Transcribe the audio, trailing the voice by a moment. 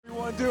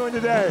doing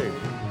today?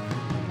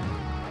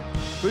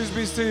 Please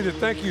be seated.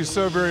 Thank you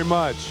so very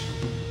much.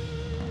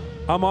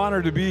 I'm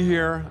honored to be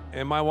here,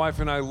 and my wife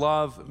and I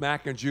love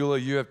Mac and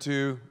Julia. You have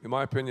two, in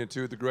my opinion,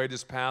 two of the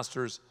greatest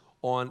pastors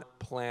on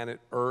planet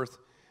Earth.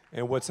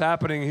 And what's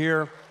happening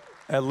here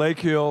at Lake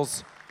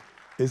Hills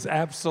is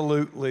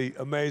absolutely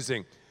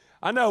amazing.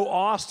 I know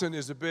Austin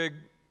is a big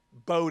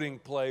boating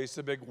place,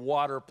 a big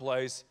water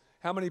place.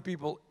 How many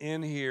people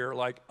in here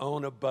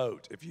own a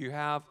boat? If you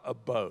have a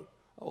boat,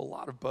 a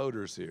lot of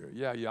boaters here.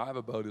 Yeah, I have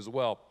a boat as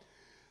well.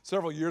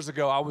 Several years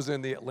ago, I was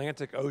in the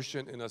Atlantic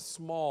Ocean in a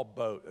small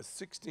boat, a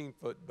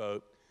 16-foot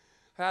boat.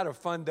 Had a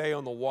fun day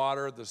on the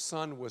water. The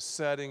sun was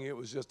setting. It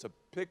was just a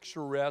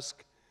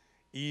picturesque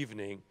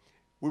evening.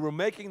 We were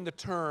making the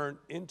turn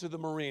into the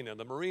marina.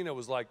 The marina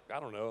was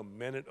a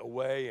minute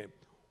away, and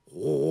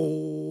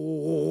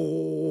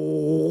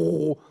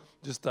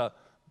just the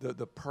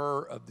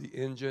purr of the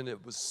engine.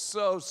 It was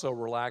so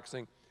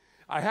relaxing.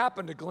 I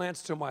happened to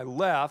glance to my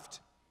left.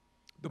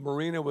 The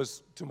marina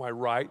was to my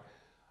right.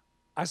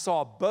 I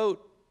saw a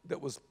boat that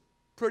was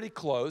pretty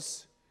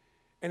close,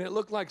 and it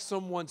looked like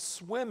someone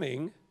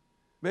swimming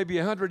maybe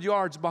 100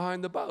 yards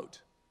behind the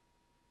boat.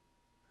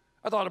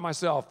 I thought to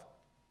myself,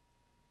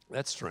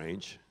 that's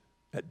strange.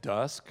 At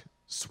dusk,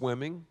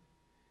 swimming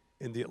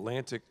in the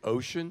Atlantic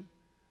Ocean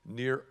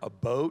near a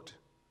boat,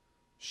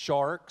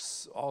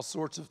 sharks, all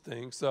sorts of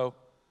things. So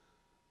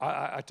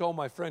I told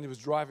my friend who was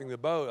driving the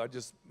boat, I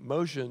just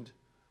motioned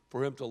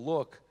for him to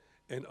look,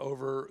 and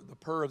over the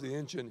purr of the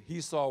engine,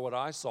 he saw what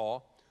I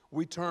saw.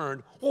 We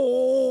turned,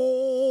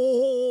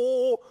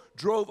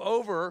 drove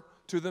over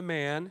to the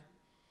man,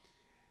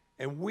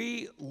 and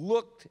we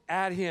looked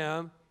at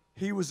him.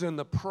 He was in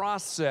the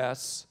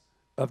process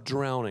of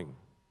drowning,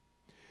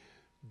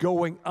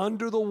 going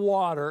under the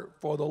water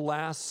for the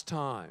last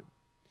time.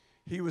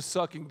 He was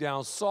sucking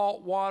down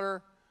salt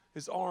water.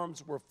 His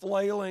arms were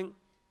flailing.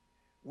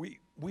 We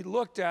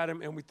looked at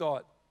him and we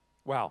thought,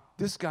 wow,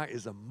 this guy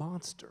is a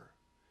monster.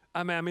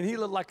 I mean, he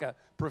looked like a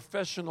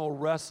professional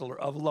wrestler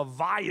of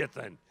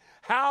Leviathan.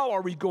 How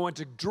are we going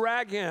to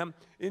drag him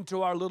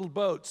into our little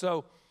boat?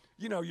 So,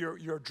 your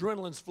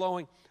adrenaline's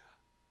flowing.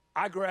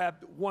 I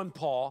grabbed one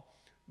paw.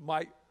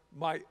 My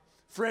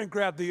friend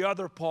grabbed the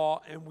other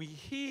paw, and we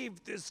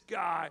heaved this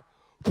guy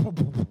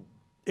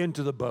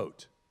into the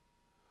boat.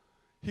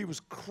 He was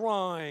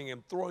crying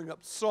and throwing up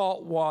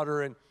salt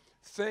water and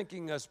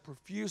thanking us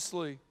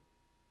profusely.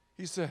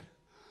 He said,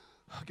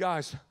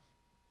 guys,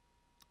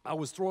 I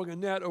was throwing a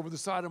net over the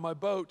side of my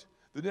boat.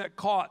 The net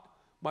caught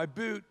my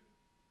boot.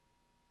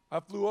 I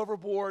flew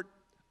overboard.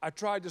 I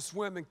tried to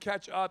swim and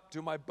catch up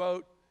to my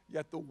boat,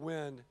 yet the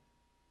wind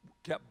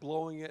kept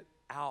blowing it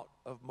out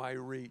of my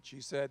reach. He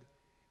said,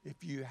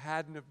 if you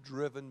hadn't have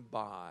driven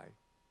by,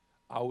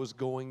 I was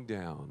going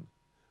down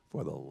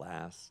for the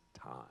last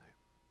time.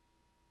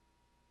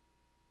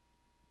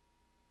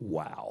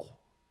 Wow.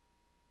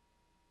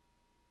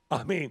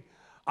 I mean,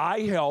 I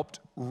helped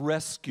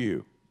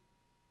rescue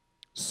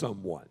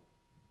someone.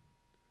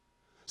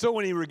 So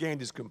when he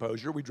regained his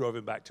composure, we drove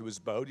him back to his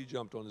boat. He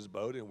jumped on his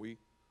boat, and we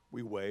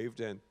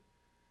waved, and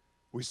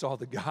we saw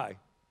the guy,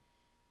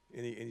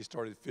 and he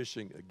started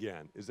fishing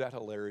again. Is that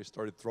hilarious?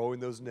 Started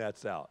throwing those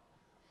nets out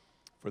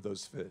for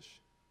those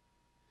fish.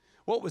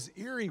 What was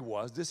eerie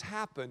was this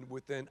happened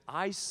within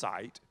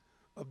eyesight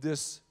of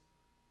this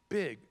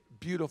big,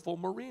 beautiful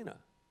marina.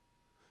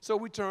 So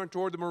we turned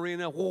toward the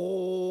marina.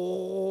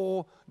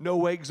 Whoa, no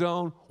wake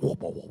zone.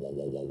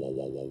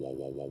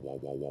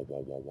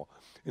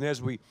 And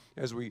as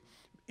we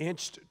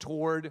inched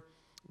toward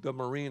the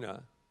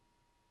marina,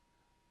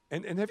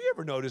 and have you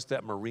ever noticed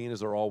that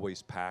marinas are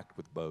always packed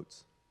with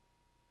boats?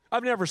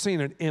 I've never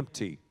seen an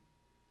empty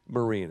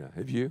marina.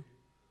 Have you?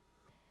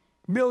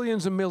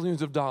 Millions and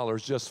millions of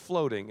dollars just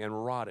floating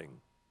and rotting.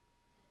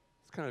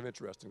 It's kind of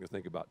interesting to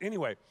think about.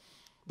 Anyway,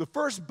 the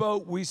first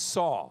boat we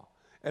saw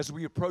as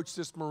we approached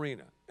this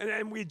marina,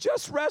 and we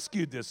just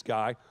rescued this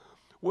guy,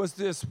 was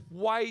this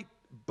white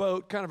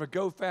boat, kind of a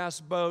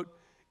go-fast boat,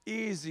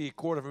 easy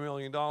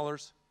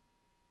 $250,000.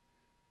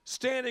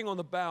 Standing on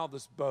the bow of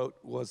this boat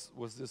was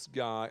this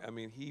guy. I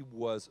mean, he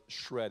was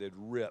shredded,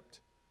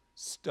 ripped,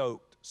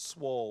 stoked,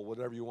 swole,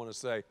 whatever you want to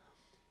say.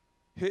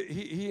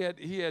 He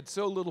had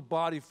so little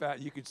body fat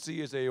you could see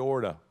his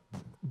aorta.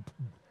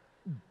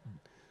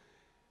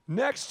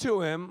 Next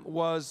to him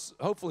was,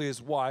 hopefully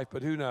his wife,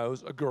 but who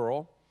knows, a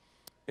girl.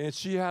 And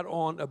she had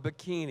on a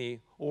bikini,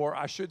 or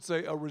I should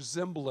say a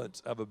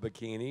resemblance of a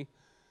bikini.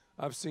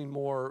 I've seen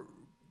more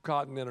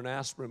cotton in an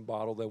aspirin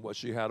bottle than what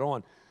she had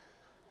on.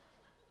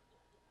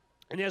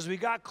 And as we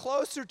got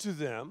closer to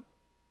them,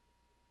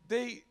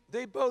 they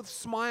both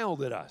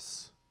smiled at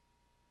us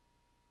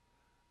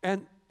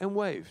and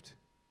waved.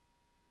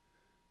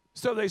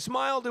 So they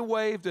smiled and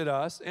waved at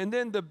us, and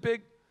then the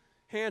big,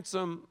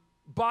 handsome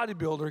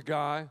bodybuilder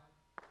guy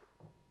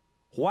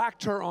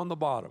whacked her on the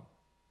bottom.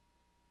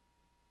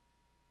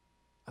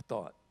 I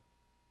thought,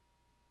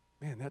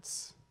 man,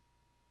 that's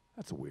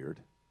weird.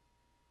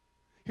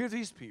 Here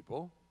these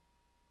people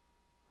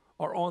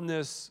are on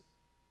this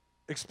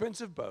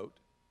expensive boat,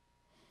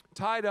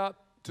 tied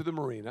up to the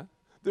marina.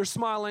 They're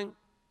smiling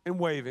and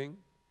waving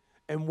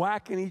and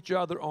whacking each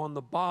other on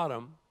the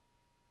bottom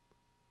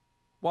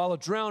while a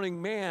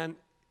drowning man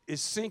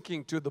is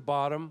sinking to the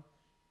bottom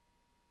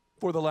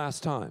for the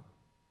last time.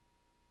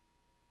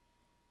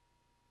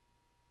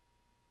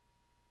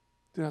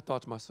 Then I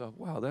thought to myself,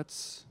 wow,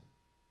 that's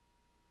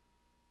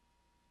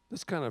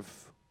kind of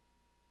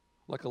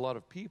like a lot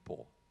of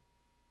people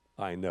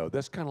I know.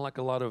 That's kind of like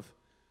a lot of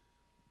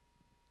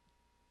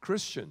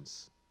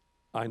Christians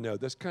I know.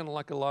 That's kind of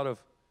like a lot of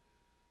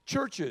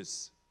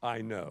churches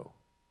I know.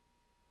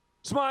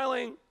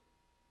 Smiling,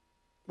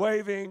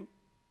 waving,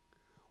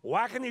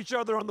 whacking each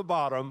other on the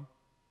bottom,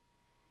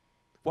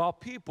 while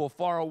people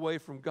far away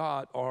from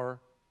God are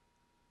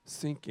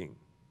sinking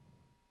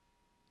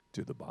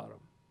to the bottom.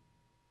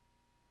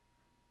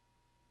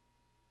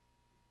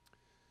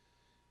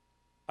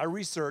 I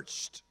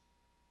researched,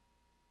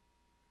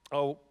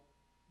 I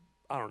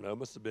don't know, it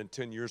must have been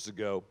 10 years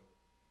ago,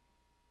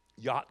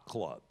 yacht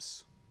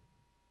clubs.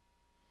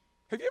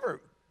 Have you ever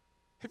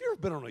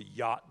been on a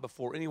yacht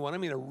before? Anyone? I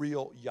mean, a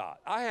real yacht.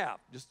 I have,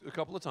 just a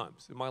couple of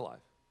times in my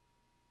life.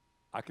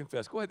 I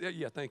confess. Go ahead.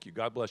 Yeah, thank you.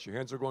 God bless you.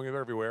 Hands are going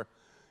everywhere.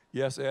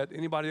 Yes, Ed.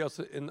 Anybody else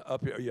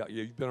up here? Yeah,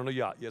 you've been on a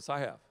yacht. Yes, I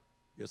have.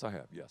 Yes, I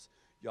have. Yes.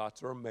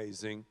 Yachts are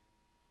amazing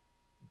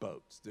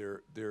boats.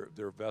 They're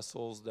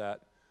vessels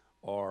that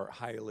are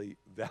highly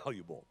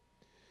valuable.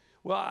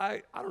 Well,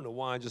 I don't know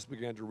why I just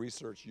began to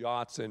research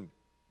yachts, and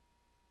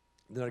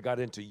then I got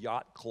into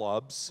yacht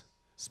clubs,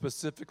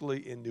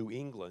 specifically in New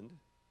England.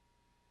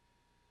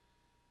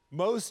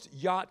 Most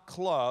yacht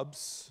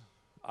clubs,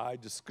 I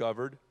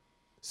discovered,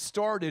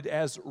 started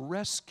as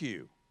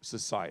rescue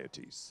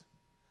societies.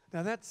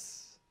 Now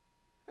that's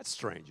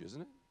strange,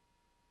 isn't it?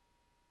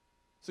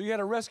 So you had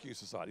a rescue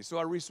society. So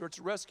I researched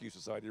a rescue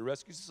society. A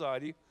rescue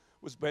society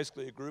was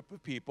basically a group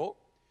of people.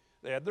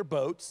 They had their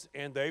boats,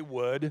 and they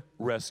would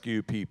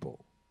rescue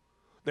people.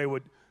 They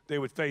would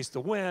face the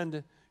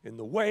wind and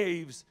the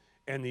waves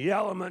and the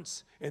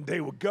elements, and they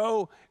would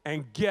go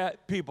and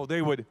get people.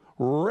 They would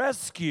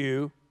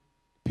rescue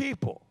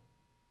people.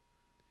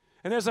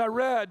 And as I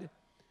read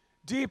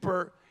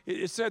deeper,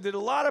 it said that a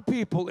lot of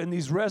people in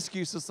these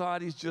rescue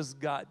societies just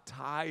got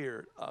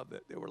tired of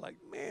it. They were like,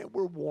 man,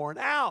 we're worn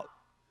out.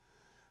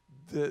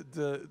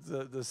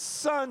 The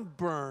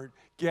sunburn,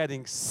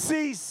 getting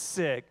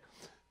seasick,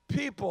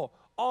 people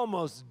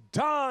almost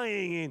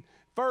dying in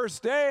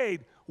first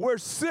aid. We're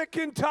sick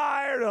and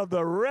tired of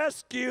the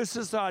rescue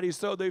society.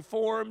 So they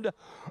formed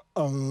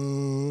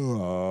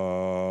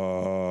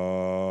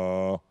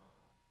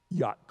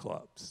yacht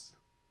clubs.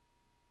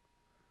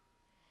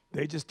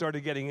 They just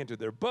started getting into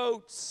their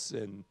boats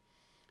and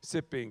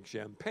sipping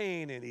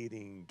champagne and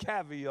eating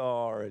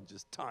caviar and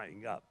just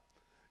tying up,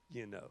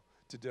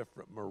 to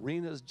different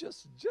marinas,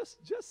 just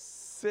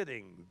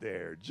sitting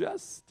there,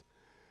 just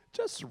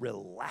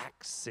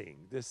relaxing,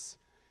 this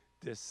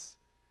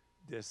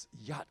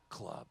yacht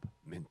club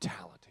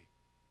mentality.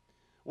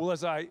 Well,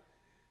 as I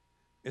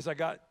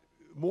got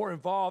more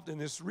involved in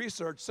this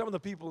research, some of the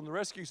people in the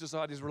rescue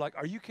societies were like,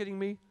 are you kidding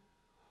me?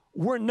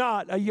 We're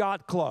not a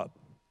yacht club.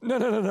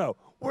 No.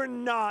 We're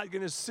not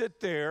going to sit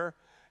there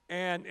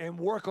and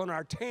work on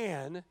our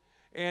tan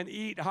and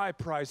eat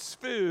high-priced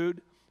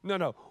food.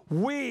 No.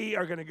 We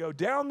are going to go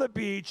down the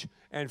beach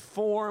and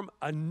form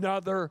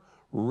another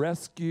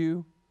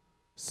rescue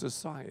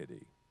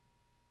society.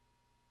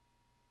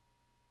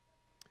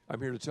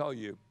 I'm here to tell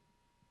you,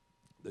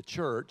 the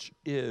church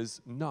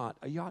is not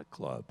a yacht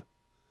club.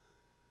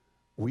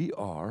 We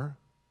are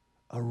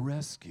a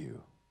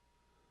rescue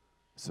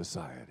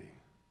society.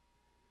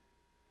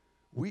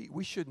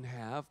 We shouldn't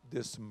have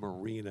this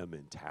marina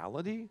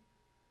mentality.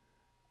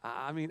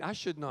 I mean, I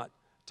should not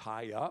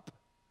tie up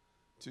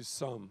to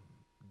some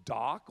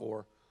dock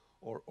or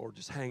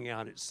just hang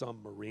out at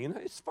some marina.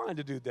 It's fine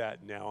to do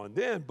that now and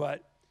then,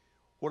 but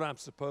what I'm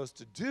supposed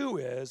to do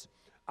is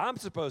I'm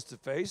supposed to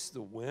face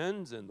the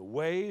winds and the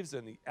waves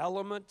and the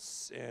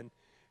elements and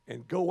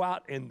go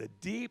out in the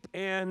deep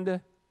and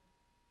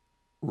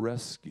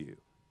rescue.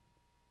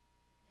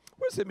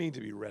 What does it mean to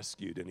be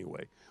rescued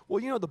anyway?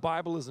 Well, the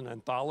Bible is an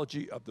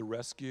anthology of the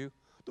rescue.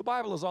 The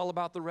Bible is all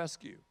about the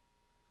rescue.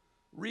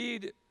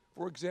 Read,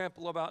 for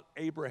example, about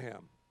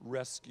Abraham,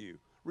 rescue.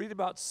 Read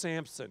about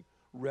Samson,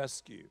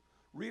 rescue.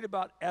 Read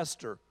about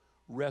Esther,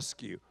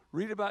 rescue.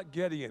 Read about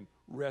Gideon,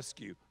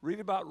 rescue.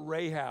 Read about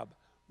Rahab,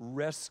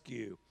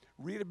 rescue.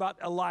 Read about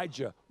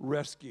Elijah,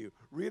 rescue.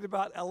 Read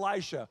about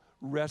Elisha,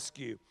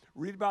 rescue.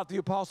 Read about the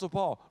Apostle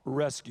Paul,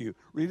 rescue.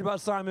 Read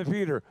about Simon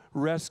Peter,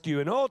 rescue.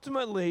 And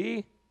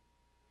ultimately,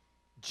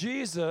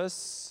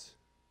 Jesus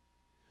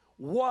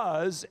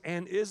was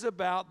and is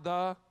about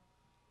the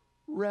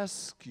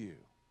rescue.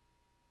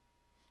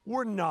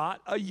 We're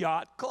not a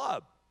yacht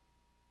club.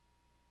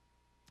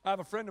 I have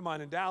a friend of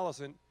mine in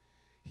Dallas, and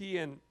he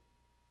and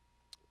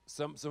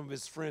some of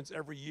his friends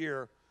every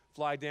year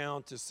fly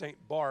down to St.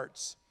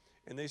 Bart's,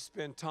 and they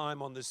spend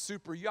time on this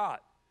super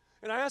yacht.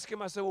 And I asked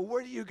him, I said, well,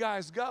 where do you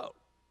guys go?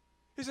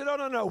 He said,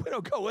 oh, no, we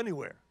don't go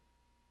anywhere.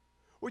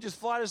 We just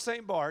fly to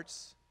St.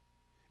 Bart's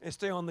and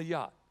stay on the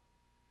yacht.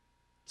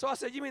 So I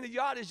said, you mean the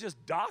yacht is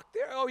just docked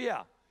there? Oh,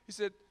 yeah. He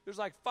said, there's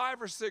like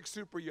 5 or 6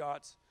 super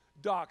yachts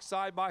docked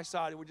side by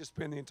side, and we just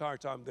spend the entire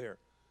time there.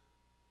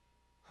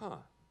 Huh.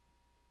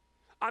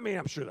 I mean,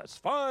 I'm sure that's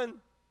fun.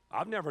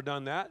 I've never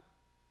done that.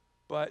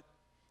 But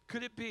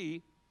could it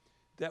be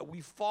that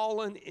we've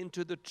fallen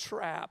into the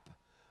trap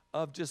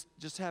of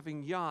just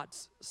having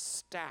yachts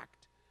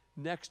stacked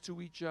next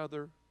to each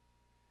other,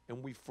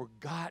 and we've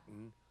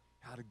forgotten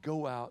how to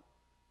go out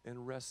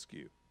and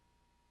rescue?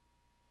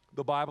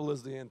 The Bible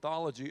is the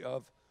anthology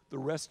of the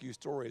rescue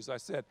story. As I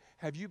said,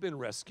 have you been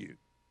rescued?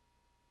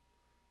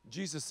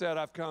 Jesus said,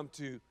 I've come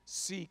to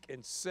seek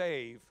and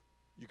save,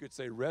 you could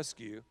say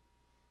rescue,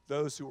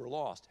 those who were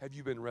lost. Have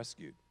you been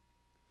rescued?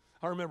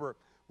 I remember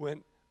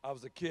when I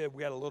was a kid,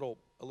 we had a little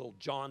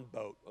John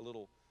boat, a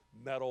little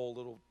metal,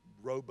 little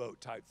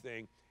rowboat type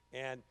thing,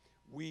 and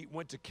we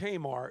went to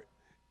Kmart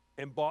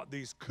and bought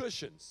these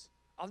cushions.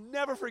 I'll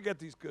never forget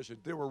these cushions.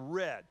 They were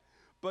red,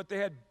 but they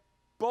had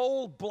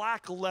bold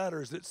black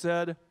letters that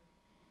said,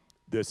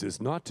 "This is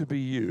not to be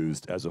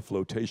used as a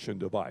flotation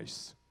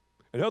device."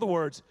 In other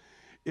words,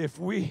 if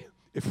we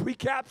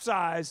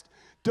capsized,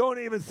 don't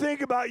even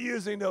think about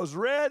using those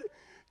red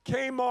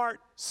Kmart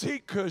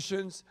seat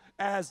cushions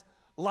as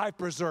life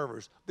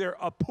preservers. They're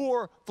a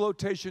poor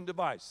flotation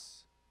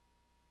device.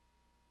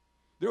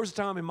 There was a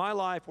time in my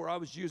life where I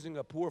was using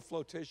a poor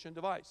flotation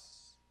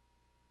device.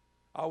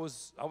 I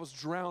was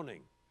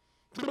drowning.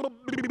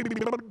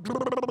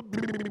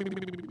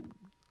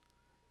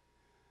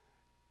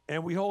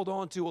 And we hold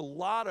on to a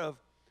lot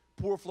of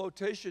poor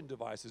flotation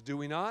devices, do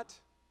we not?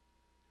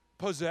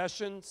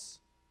 Possessions,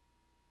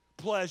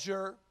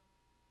 pleasure,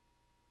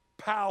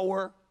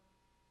 power.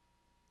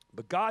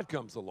 But God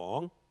comes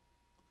along,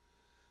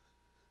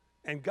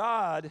 and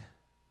God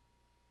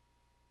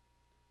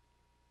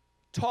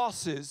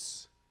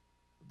tosses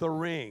the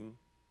ring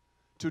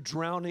to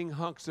drowning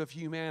hunks of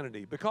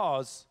humanity,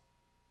 because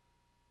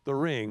the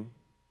ring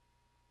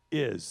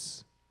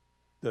is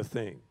the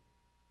thing.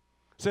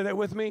 Say that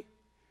with me.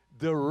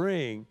 The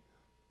ring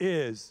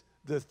is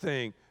the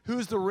thing.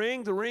 Who's the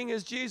ring? The ring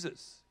is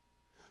Jesus.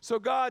 So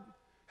God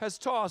has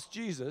tossed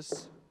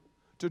Jesus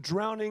to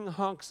drowning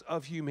hunks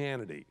of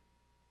humanity.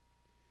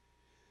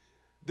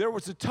 There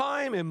was a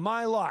time in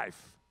my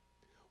life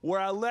where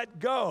I let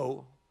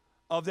go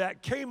of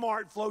that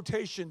Kmart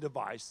flotation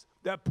device,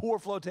 that poor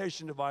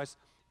flotation device,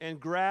 and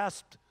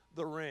grasped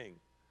the ring.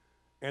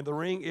 And the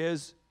ring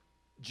is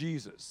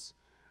Jesus.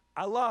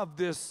 I love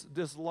this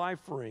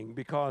life ring,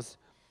 because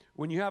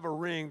when you have a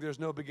ring, there's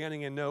no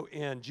beginning and no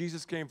end.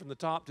 Jesus came from the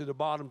top to the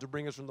bottom to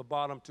bring us from the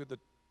bottom to the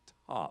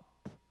top.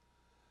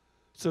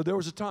 So there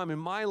was a time in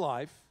my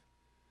life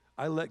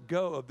I let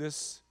go of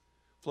this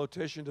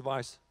flotation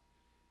device,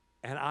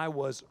 and I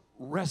was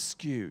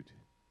rescued.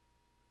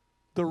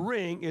 The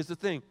ring is the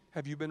thing.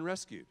 Have you been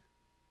rescued?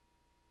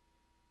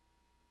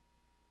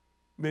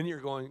 Many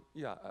are going,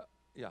 yeah,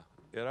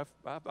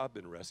 I've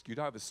been rescued.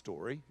 I have a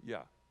story.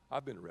 Yeah,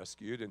 I've been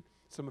rescued. And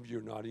some of you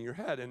are nodding your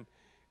head, and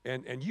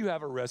you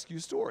have a rescue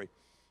story.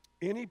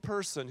 Any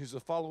person who's a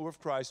follower of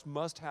Christ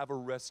must have a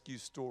rescue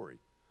story.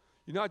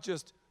 You're not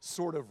just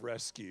sort of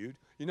rescued.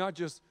 You're not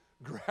just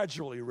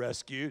gradually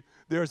rescued.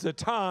 There's a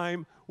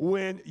time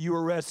when you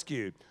were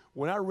rescued.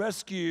 When I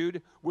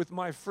rescued with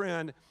my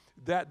friend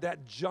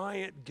that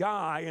giant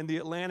guy in the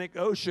Atlantic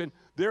Ocean,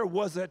 there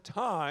was a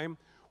time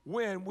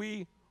when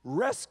we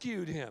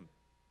rescued him.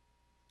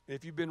 And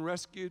if you've been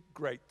rescued,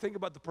 great. Think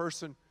about the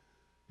person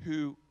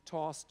who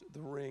tossed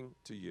the ring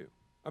to you.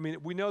 I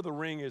mean, we know the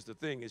ring is the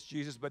thing, it's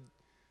Jesus, but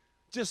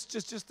just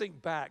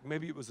think back.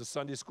 Maybe it was a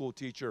Sunday school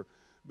teacher.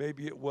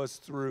 Maybe it was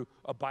through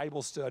a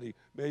Bible study.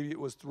 Maybe it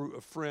was through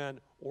a friend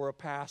or a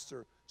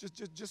pastor.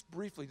 Just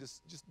briefly,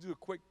 just do a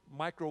quick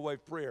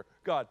microwave prayer.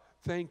 God,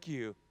 thank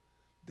you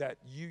that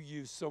you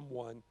use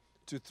someone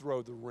to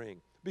throw the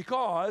ring.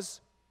 Because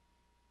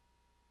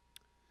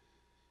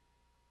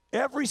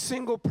every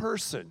single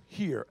person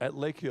here at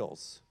Lake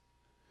Hills,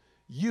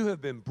 you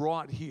have been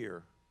brought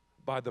here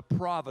by the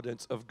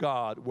providence of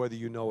God, whether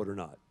you know it or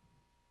not.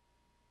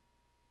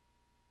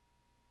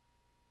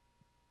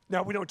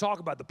 Now, we don't talk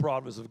about the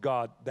providence of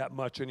God that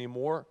much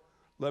anymore.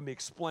 Let me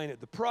explain it.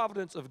 The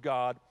providence of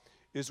God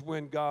is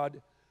when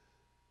God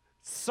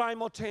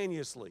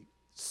simultaneously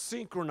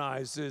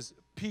synchronizes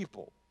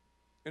people.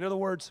 In other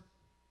words,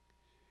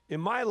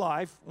 in my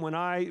life, when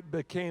I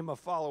became a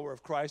follower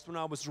of Christ, when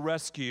I was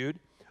rescued,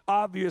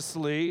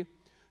 obviously,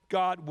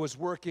 God was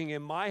working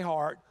in my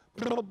heart.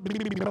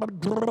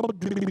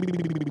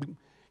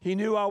 He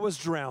knew I was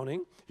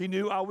drowning. He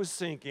knew I was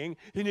sinking.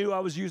 He knew I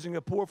was using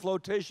a poor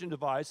flotation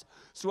device.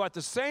 So at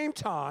the same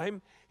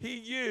time, he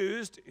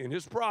used, in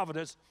his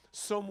providence,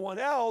 someone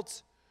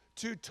else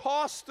to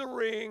toss the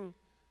ring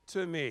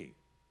to me.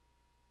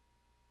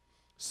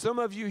 Some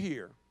of you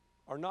here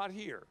are not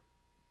here.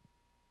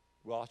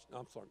 Well,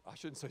 I'm sorry, I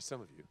shouldn't say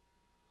some of you.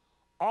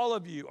 All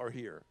of you are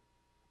here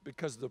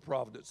because of the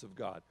providence of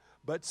God.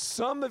 But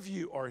some of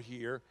you are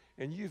here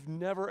and you've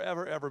never,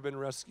 ever, ever been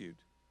rescued.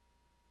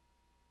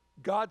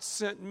 God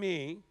sent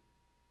me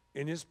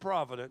in his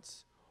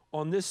providence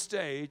on this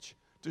stage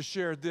to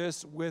share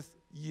this with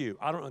you.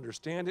 I don't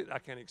understand it. I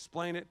can't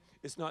explain it.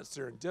 It's not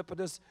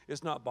serendipitous.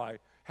 It's not by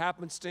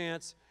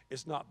happenstance.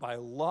 It's not by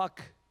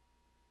luck.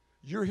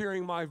 You're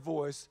hearing my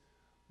voice.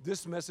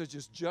 This message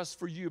is just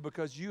for you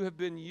because you have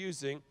been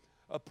using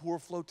a poor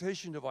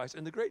flotation device.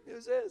 And the great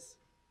news is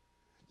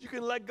you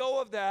can let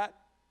go of that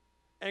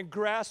and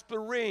grasp the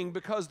ring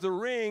because the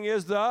ring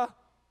is the...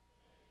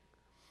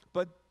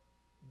 But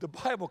the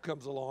Bible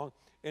comes along,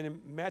 and in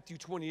Matthew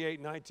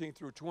 28:19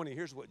 through 20,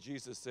 here's what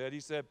Jesus said. He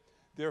said,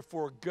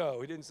 therefore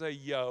go. He didn't say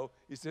yo.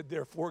 He said,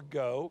 therefore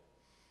go.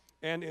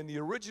 And in the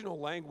original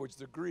language,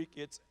 the Greek,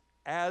 it's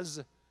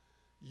as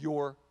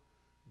you're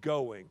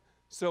going.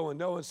 So in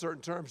no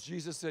uncertain terms,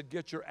 Jesus said,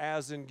 get your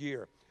as in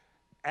gear.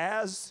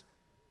 As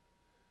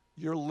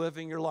you're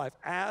living your life,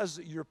 as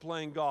you're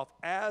playing golf,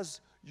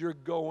 as you're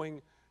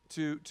going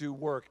to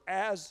work,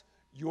 as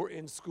you're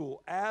in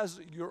school, as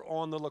you're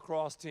on the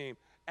lacrosse team,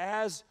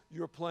 as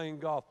you're playing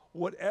golf,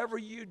 whatever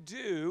you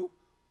do,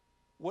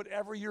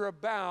 whatever you're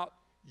about,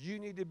 you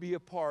need to be a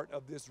part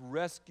of this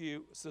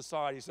rescue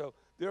society. So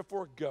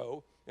therefore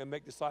go and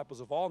make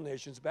disciples of all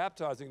nations,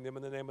 baptizing them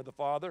in the name of the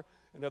Father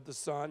and of the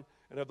Son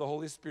and of the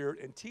Holy Spirit,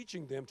 and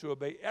teaching them to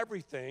obey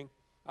everything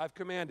I've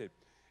commanded.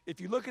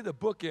 If you look at the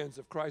bookends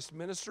of Christ's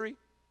ministry,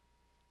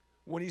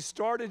 when he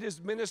started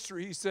his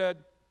ministry, he said,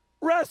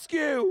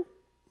 rescue.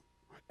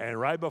 And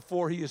right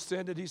before he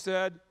ascended, he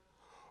said,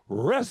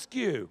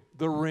 rescue.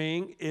 The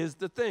ring is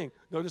the thing.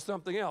 Notice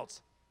something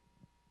else.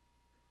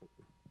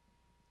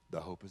 The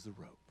hope is the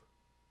rope.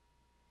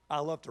 I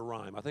love to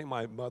rhyme. I think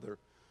my mother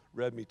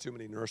read me too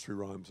many nursery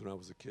rhymes when I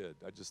was a kid.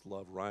 I just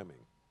love rhyming,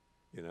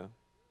 you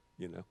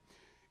know.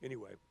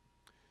 Anyway,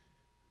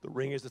 the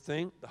ring is the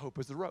thing. The hope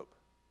is the rope.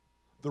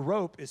 The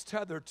rope is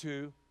tethered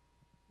to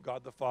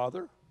God the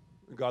Father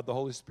and God the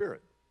Holy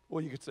Spirit.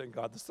 Well, you could say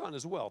God the Son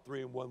as well,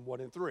 3 in 1,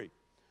 1 in 3.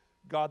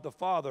 God the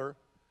Father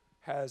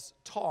has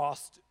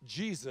tossed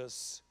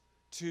Jesus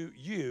to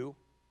you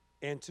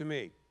and to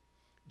me.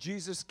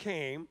 Jesus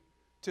came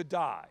to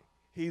die.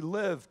 He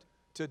lived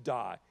to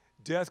die.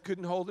 Death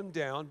couldn't hold him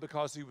down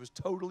because he was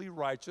totally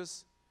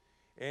righteous,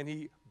 and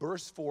he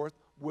burst forth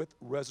with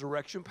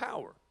resurrection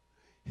power.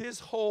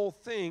 His whole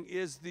thing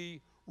is the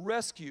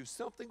rescue,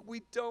 something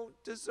we don't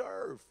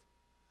deserve.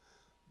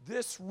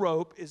 This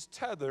rope is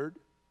tethered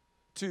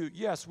to,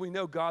 yes, we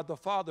know God the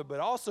Father, but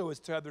also is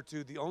tethered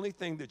to the only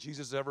thing that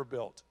Jesus ever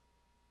built.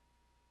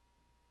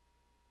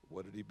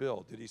 What did he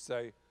build? Did he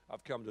say,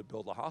 I've come to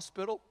build a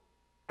hospital?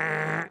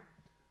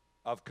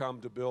 I've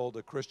come to build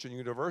a Christian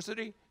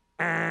university?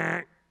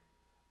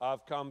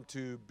 I've come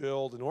to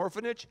build an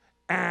orphanage?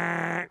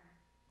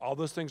 All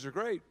those things are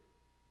great.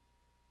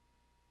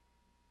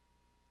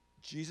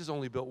 Jesus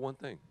only built one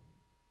thing.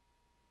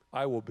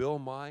 I will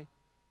build my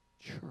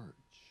church.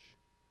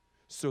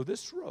 So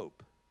this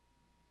rope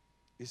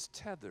is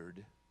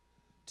tethered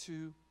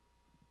to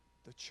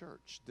the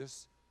church,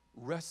 this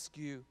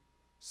rescue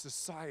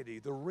society.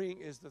 The ring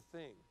is the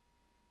thing.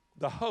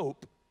 The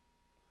hope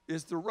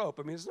is the rope.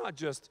 I mean, there's not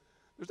just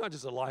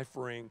a life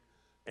ring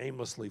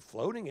aimlessly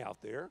floating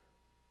out there.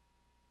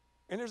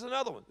 And there's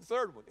another one, the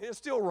third one, and it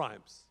still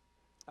rhymes.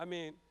 I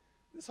mean,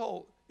 this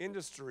whole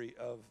industry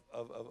of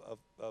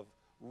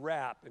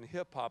rap and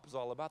hip-hop is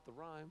all about the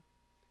rhyme.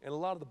 And a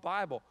lot of the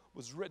Bible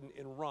was written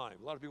in rhyme.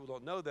 A lot of people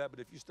don't know that, but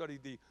if you study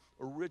the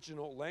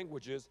original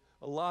languages,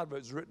 a lot of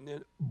it is written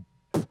in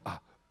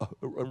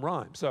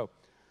rhyme. So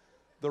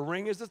the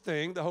ring is the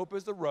thing, the hope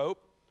is the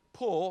rope.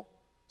 Pull,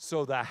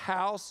 so the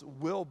house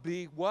will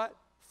be what?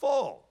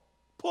 Full.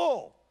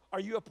 Pull. Are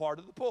you a part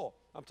of the pull?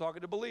 I'm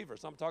talking to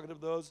believers. I'm talking to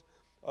those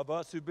of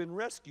us who've been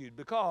rescued,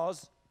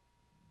 because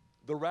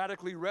the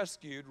radically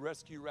rescued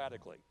rescue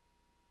radically.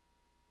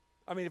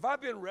 I mean, if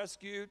I've been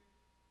rescued,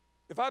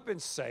 if I've been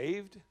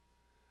saved,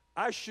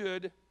 I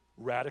should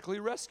radically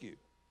rescue.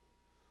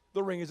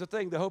 The ring is the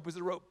thing, the hope is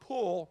the rope.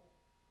 Pull,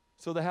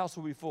 so the house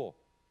will be full.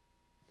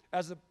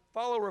 As a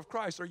follower of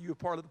Christ, are you a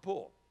part of the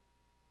pull?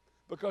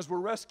 Because we're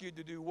rescued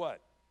to do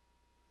what?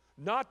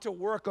 Not to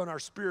work on our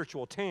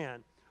spiritual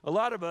tan. A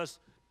lot of us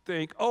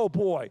think, oh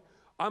boy,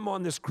 I'm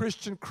on this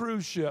Christian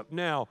cruise ship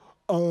now.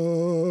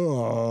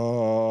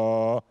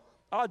 I'll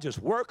just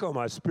work on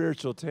my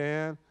spiritual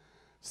tan,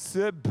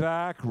 sit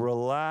back,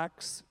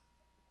 relax,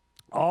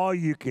 all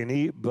you can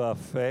eat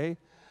buffet.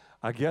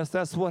 I guess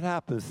that's what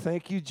happens.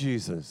 Thank you,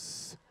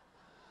 Jesus,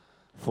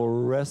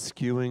 for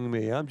rescuing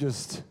me.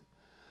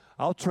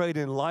 I'll trade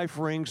in life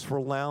rings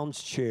for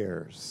lounge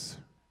chairs.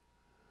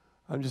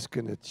 I'm just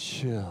going to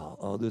chill.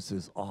 Oh, this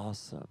is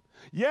awesome.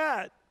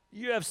 Yet,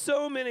 you have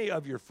so many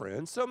of your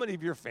friends, so many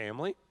of your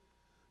family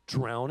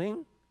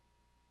drowning,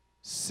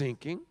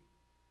 sinking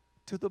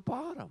to the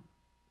bottom.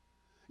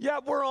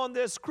 Yet, we're on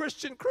this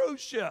Christian cruise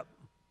ship.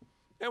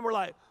 And we're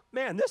like,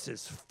 man, this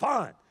is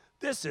fun.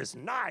 This is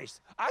nice.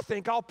 I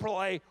think I'll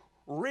play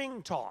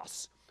ring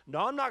toss.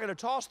 No, I'm not going to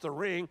toss the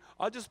ring.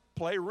 I'll just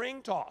play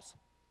ring toss.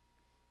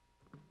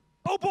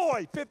 Oh,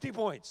 boy, 50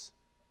 points.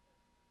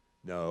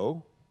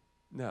 No.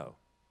 The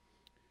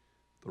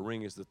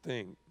ring is the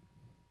thing.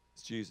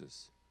 It's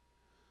Jesus.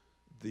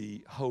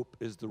 The hope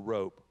is the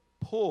rope.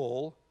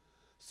 pull,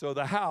 so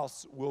the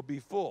house will be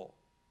full.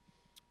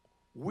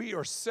 We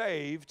are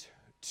saved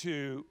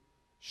to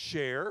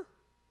share.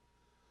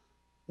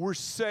 We're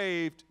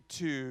saved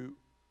to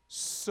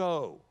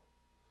sow.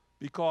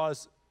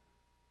 Because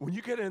when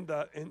you get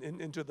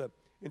into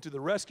the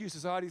rescue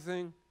society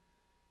thing,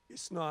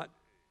 it's not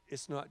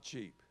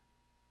cheap.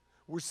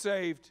 We're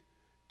saved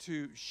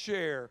to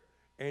share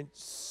and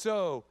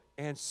sow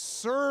and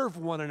serve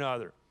one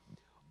another.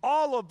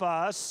 All of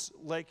us,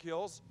 Lake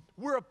Hills,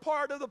 we're a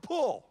part of the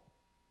pull.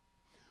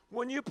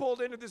 When you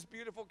pulled into this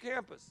beautiful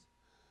campus,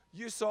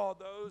 you saw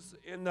those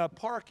in the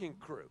parking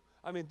crew.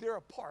 I mean, they're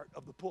a part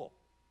of the pull.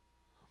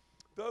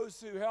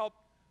 Those who help,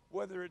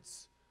 whether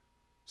it's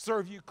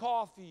serve you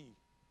coffee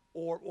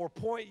or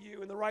point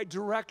you in the right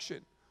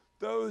direction.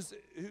 Those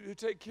who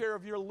take care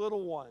of your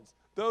little ones.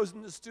 Those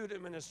in the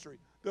student ministry.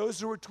 Those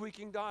who are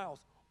tweaking dials.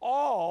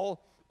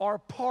 All are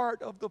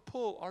part of the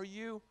pull. Are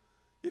you,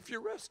 if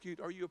you're rescued,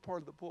 are you a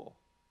part of the pull?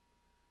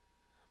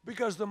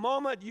 Because the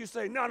moment you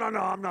say, no,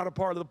 I'm not a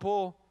part of the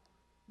pull,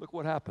 look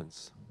what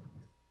happens.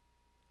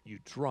 You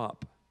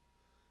drop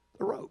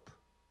the rope.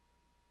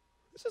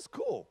 This is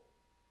cool.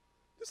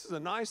 This is a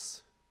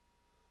nice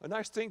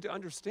thing to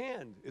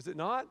understand, is it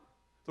not?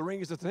 The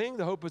ring is the thing,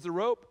 the hope is the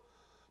rope.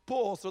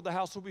 Pull, so the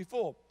house will be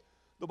full.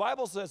 The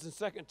Bible says in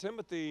 2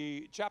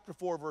 Timothy chapter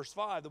 4, verse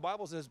 5, the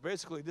Bible says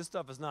basically this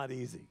stuff is not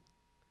easy.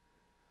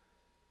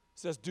 It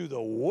says, do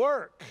the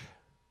work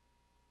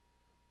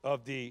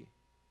of the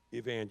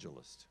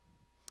evangelist.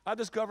 I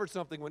discovered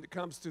something when it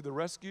comes to the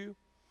rescue.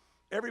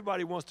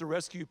 Everybody wants to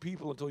rescue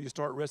people until you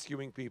start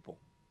rescuing people.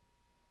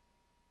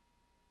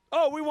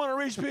 Oh, we want to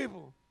reach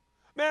people.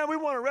 Man, we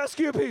want to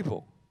rescue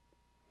people.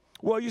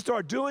 Well, you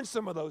start doing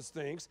some of those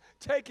things,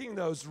 taking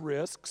those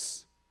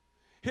risks,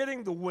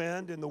 hitting the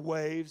wind and the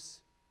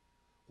waves.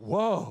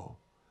 Whoa,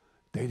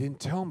 they didn't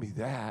tell me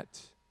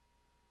that.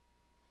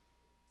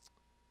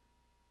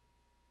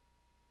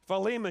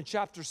 Philemon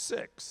chapter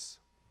 6.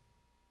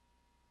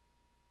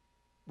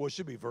 Well, it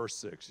should be verse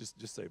 6.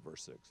 Just say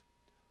verse 6.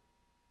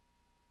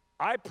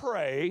 I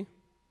pray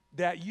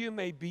that you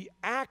may be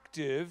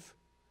active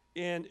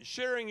in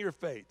sharing your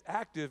faith,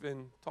 active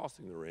in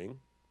tossing the ring,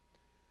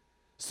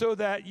 so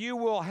that you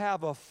will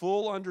have a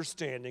full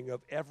understanding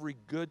of every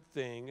good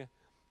thing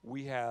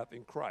we have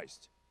in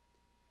Christ.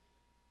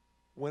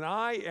 When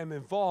I am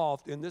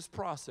involved in this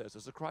process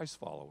as a Christ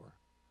follower,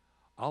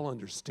 I'll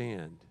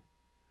understand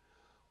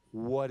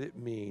what it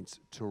means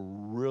to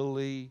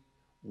really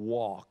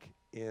walk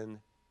in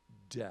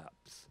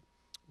depth.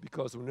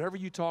 Because whenever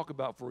you talk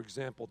about, for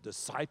example,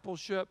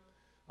 discipleship,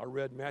 I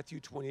read Matthew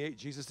 28,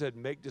 Jesus said,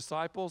 make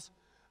disciples.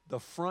 The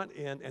front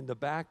end and the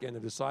back end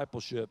of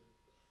discipleship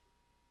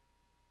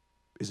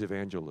is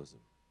evangelism.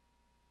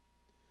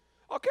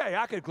 Okay,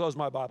 I could close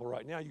my Bible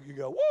right now. You could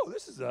go, whoa,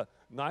 this is a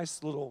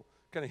nice little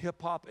kind of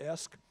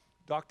hip-hop-esque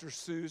Dr.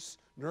 Seuss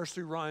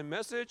nursery rhyme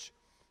message.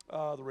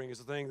 The ring is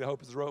the thing, the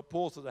hope is the rope,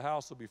 pull so the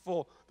house will be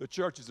full. The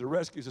church is the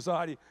rescue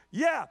society.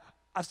 Yeah,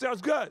 that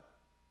sounds good.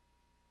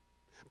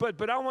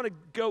 But I want to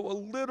go a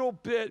little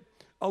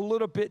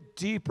bit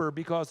deeper,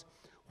 because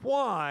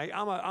why?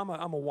 I'm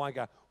a why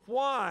guy.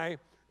 Why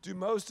do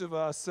most of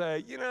us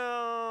say,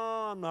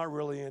 I'm not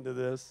really into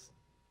this?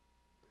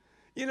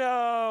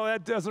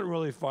 That doesn't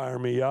really fire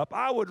me up.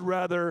 I would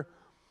rather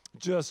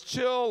just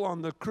chill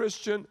on the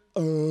Christian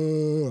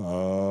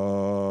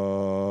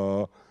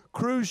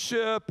cruise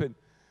ship and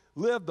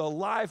live the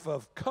life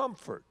of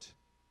comfort.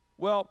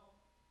 Well,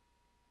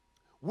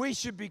 we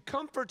should be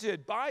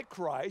comforted by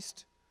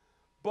Christ,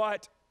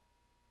 but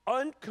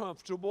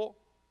uncomfortable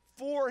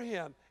for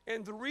him.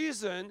 And the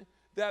reason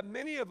that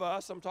many of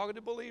us, I'm talking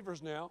to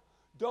believers now,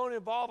 don't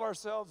involve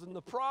ourselves in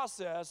the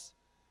process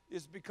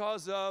is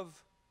because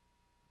of,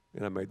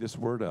 and I made this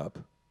word up,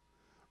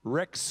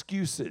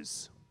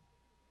 rexcuses.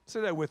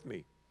 Say that with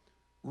me.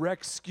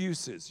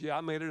 Rexcuses. Yeah,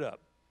 I made it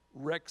up.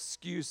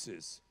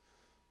 Rexcuses.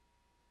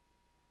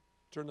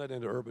 Turn that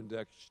into Urban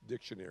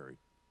Dictionary.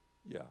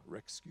 Yeah,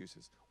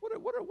 rexcuses. What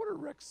are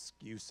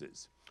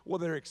rexcuses? Well,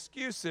 they're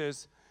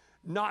excuses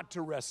not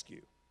to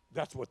rescue.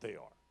 That's what they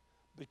are.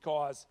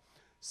 Because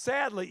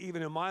sadly,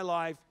 even in my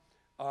life,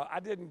 I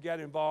didn't get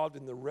involved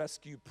in the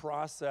rescue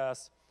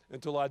process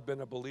until I'd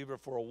been a believer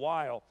for a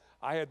while.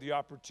 I had the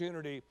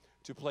opportunity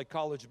to play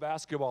college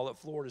basketball at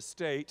Florida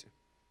State.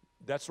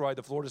 That's right,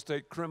 the Florida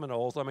State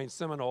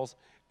Seminoles.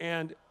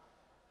 And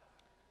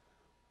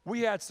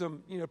we had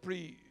some,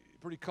 pretty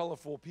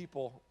colorful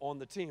people on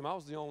the team. I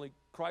was the only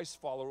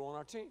Christ follower on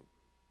our team.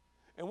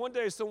 And one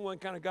day someone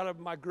kind of got up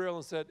in my grill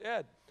and said,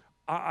 Ed,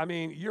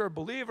 you're a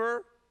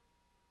believer.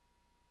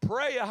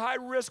 Pray a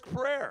high-risk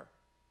prayer.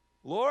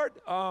 Lord,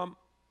 I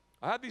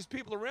have these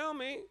people around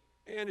me,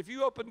 and if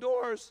you open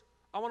doors,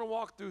 I want to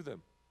walk through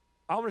them.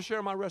 I want to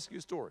share my rescue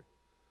story.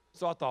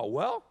 So I thought,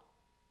 well,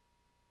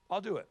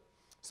 I'll do it.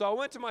 So I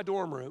went to my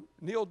dorm room,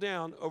 kneeled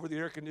down over the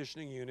air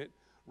conditioning unit,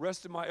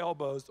 rested my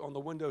elbows on the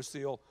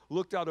windowsill,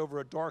 looked out over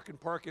a darkened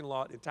parking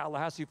lot in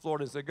Tallahassee,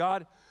 Florida, and said,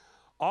 God,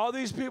 all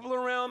these people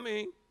around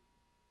me,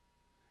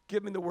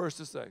 give me the words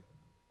to say.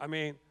 I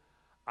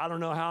I don't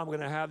know how I'm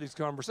going to have these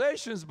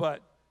conversations,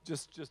 but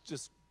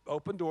just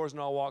open doors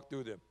and I'll walk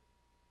through them.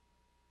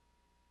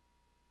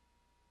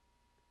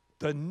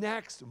 The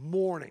next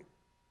morning,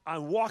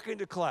 I'm walking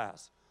to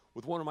class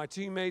with one of my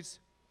teammates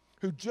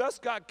who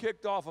just got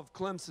kicked off of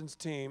Clemson's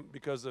team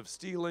because of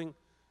stealing,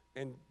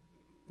 and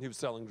he was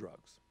selling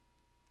drugs.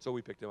 So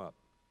we picked him up.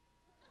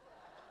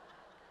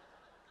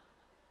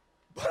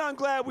 But I'm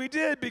glad we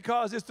did,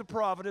 because it's the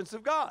providence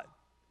of God.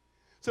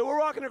 So we're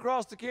walking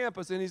across the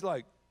campus, and he's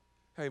like,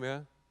 hey,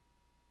 man,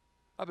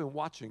 I've been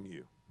watching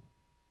you.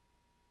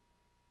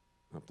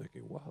 I'm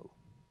thinking, whoa.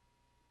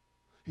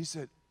 He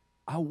said,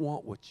 I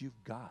want what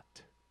you've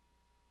got.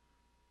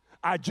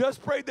 I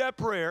just prayed that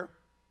prayer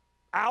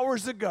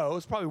hours ago.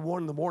 It's probably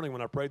 1 in the morning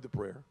when I prayed the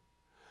prayer.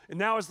 And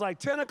now it's like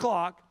 10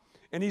 o'clock,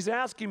 and he's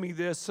asking me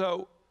this.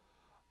 So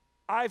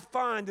I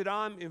find that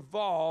I'm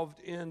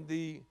involved in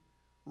the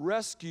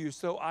rescue.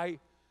 So I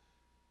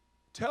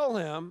tell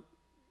him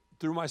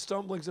through my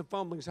stumblings and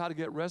fumblings how to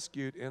get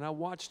rescued. And I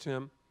watched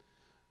him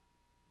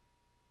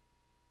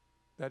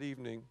that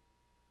evening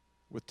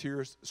with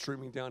tears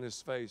streaming down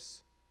his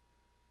face,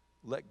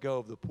 let go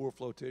of the poor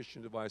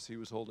flotation device he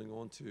was holding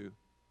on to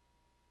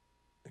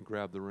and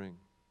grab the ring.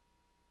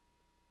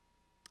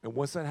 And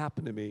once that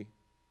happened to me,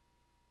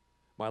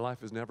 my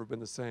life has never been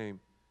the same,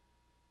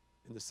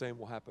 and the same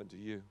will happen to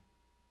you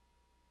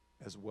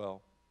as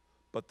well.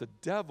 But the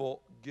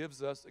devil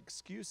gives us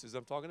excuses,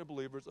 I'm talking to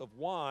believers, of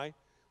why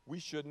we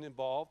shouldn't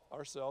involve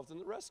ourselves in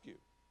the rescue.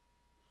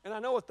 And I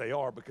know what they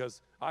are,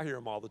 because I hear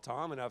them all the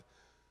time, and I've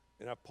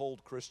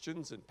polled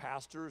Christians and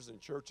pastors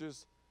and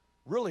churches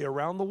really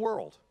around the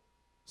world.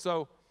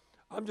 So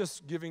I'm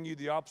just giving you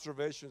the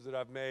observations that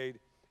I've made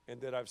and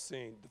that I've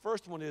seen. The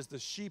first one is the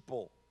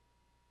sheeple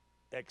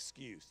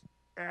excuse.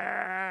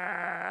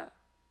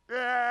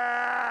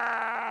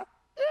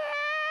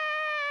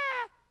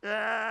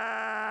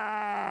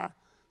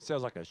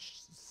 Sounds like a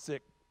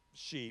sick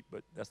sheep,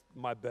 but that's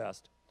my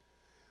best.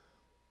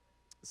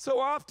 So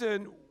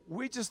often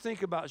we just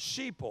think about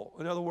sheeple.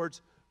 In other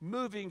words,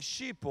 moving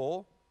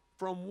sheeple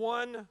from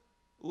one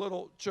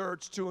little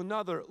church to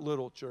another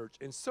little church.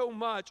 And so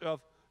much of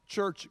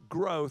church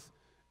growth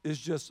is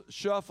just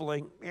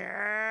shuffling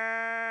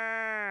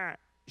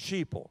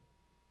sheeple.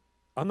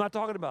 I'm not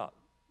talking about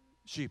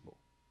sheeple.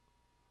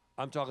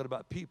 I'm talking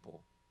about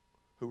people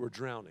who are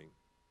drowning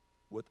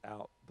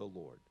without the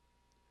Lord.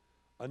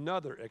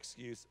 Another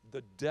excuse,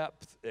 the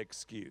depth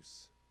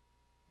excuse.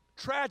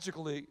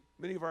 Tragically,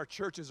 many of our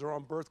churches are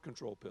on birth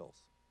control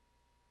pills.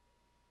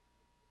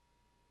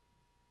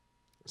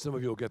 Some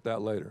of you will get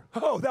that later.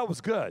 Oh, that was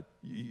good.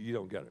 You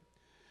don't get it.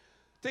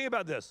 Think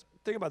about this.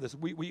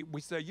 We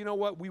say, you know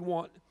what?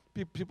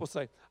 People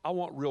say, I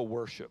want real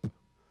worship.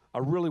 I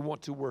really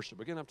want to worship.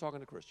 Again, I'm talking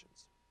to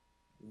Christians.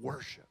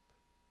 Worship.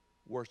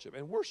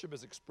 And worship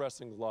is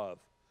expressing love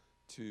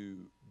to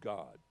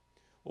God.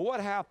 Well,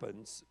 what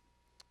happens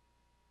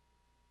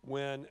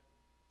when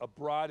a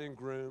bride and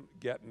groom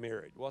get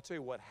married? Well, I'll tell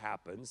you what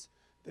happens.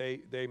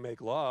 They make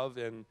love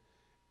and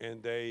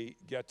they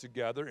get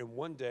together, and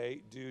one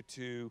day, due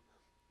to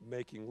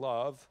making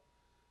love,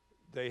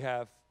 they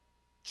have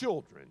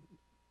children.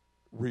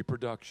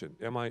 Reproduction.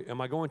 Am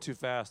I going too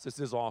fast? This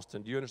is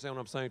Austin. Do you understand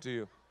what I'm saying to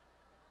you?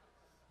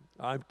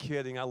 I'm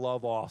kidding. I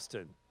love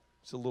Austin.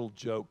 It's a little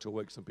joke to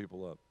wake some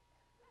people up.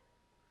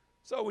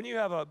 So when you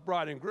have a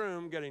bride and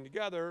groom getting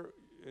together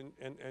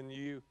and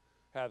you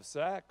have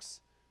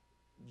sex,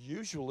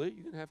 usually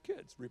you can have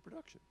kids,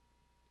 reproduction.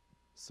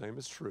 Same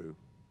is true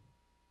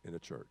in a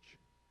church.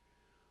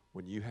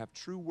 When you have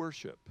true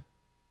worship,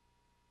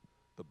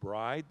 the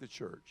bride, the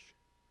church,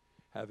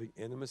 having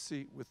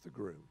intimacy with the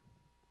groom,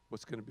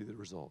 what's going to be the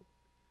result?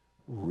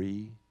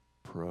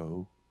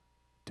 Reproduction.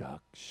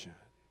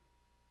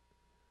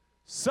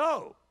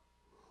 So,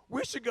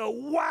 we should go,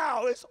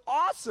 wow, it's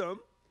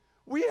awesome.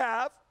 We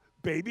have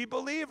baby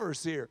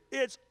believers here.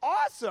 It's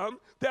awesome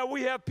that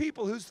we have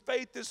people whose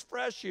faith is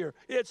fresh here.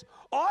 It's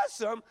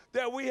awesome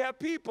that we have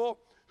people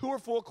who are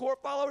full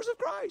court followers of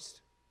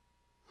Christ.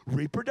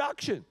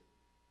 Reproduction.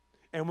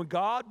 And when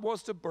God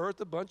wants to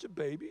birth a bunch of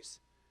babies,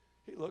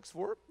 he looks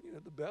for,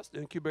 the best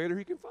incubator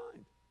he can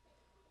find.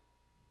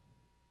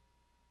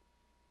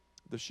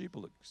 The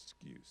sheeple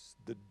excuse,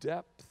 the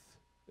depth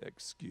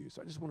excuse.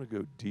 I just want to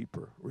go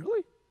deeper.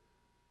 Really?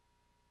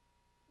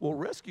 Well,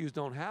 rescues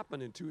don't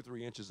happen in 2 or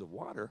 3 inches of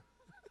water.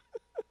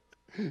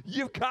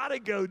 You've got to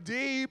go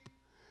deep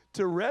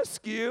to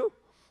rescue.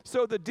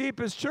 So the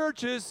deepest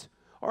churches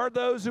are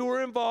those who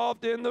are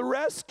involved in the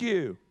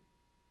rescue,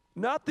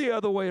 not the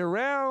other way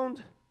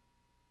around.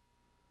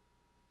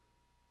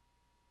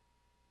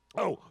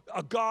 Oh,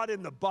 a God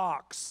in the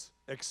box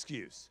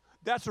excuse.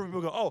 That's where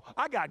people go, oh,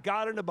 I got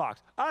God in the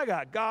box. I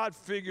got God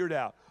figured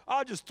out.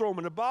 I'll just throw him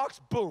in a box,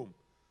 boom.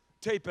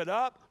 Tape it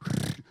up.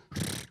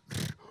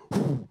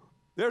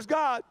 There's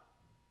God.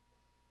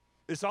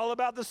 It's all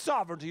about the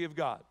sovereignty of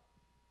God.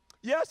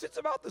 Yes, it's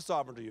about the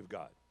sovereignty of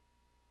God.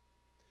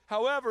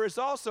 However, it's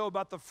also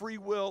about the free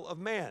will of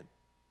man.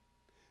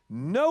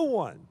 No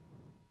one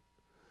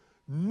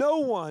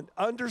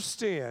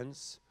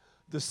understands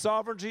the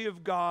sovereignty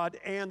of God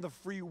and the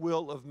free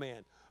will of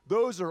man.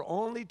 Those are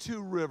only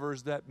two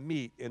rivers that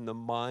meet in the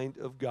mind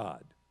of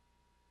God.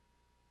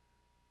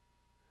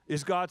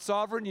 Is God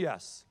sovereign?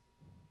 Yes.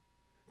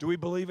 Do we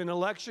believe in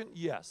election?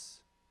 Yes.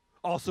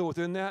 Also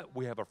within that,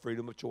 we have a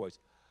freedom of choice.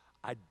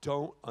 I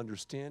don't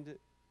understand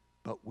it,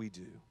 but we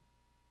do.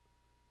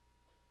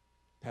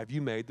 Have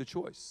you made the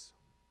choice?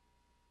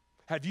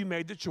 Have you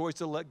made the choice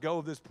to let go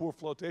of this poor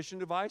flotation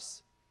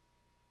device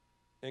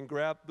and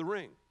grab the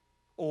ring?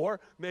 Or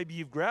maybe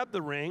you've grabbed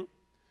the ring.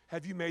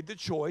 Have you made the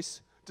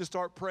choice to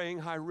start praying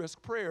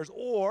high-risk prayers?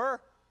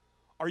 Or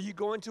are you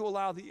going to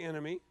allow the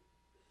enemy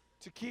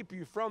to keep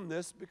you from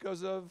this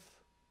because of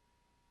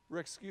your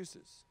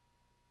excuses?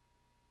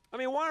 I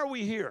mean, why are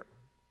we here?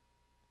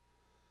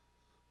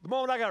 The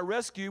moment I got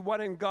rescued, why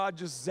didn't God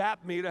just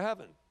zap me to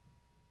heaven?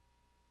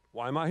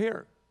 Why am I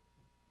here?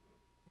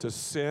 To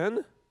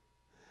sin?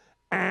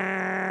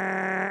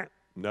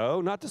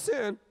 No, not to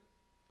sin.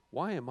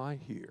 Why am I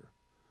here?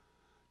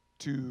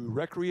 To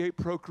recreate,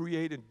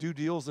 procreate, and do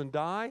deals and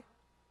die?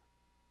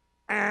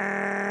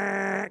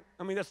 I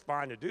mean, that's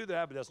fine to do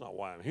that, but that's not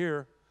why I'm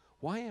here.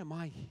 Why am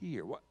I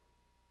here? What?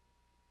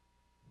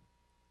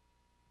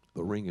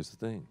 The ring is the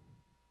thing.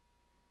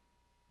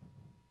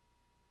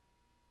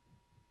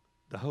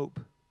 The hope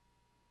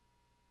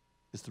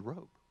is the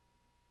rope.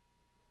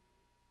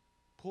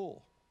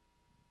 Pull.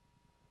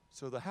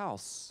 So the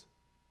house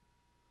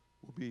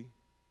will be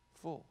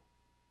full.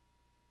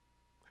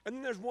 And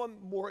then there's one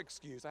more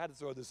excuse. I had to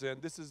throw this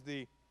in. This is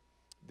the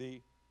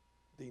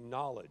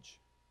knowledge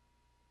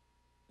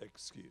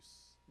excuse.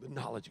 The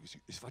knowledge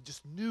excuse. If I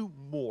just knew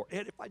more,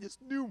 and if I just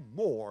knew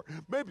more,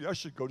 maybe I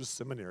should go to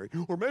seminary,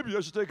 or maybe I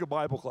should take a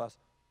Bible class.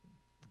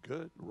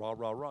 Good. Rah,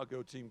 rah, rah.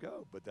 Go team,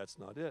 go. But that's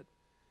not it.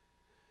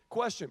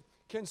 Question.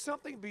 Can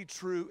something be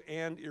true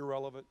and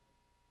irrelevant?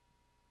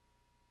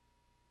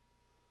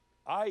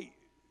 I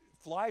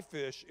fly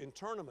fish in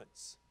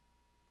tournaments.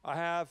 I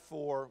have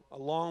for a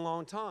long,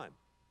 long time.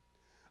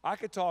 I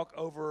could talk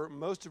over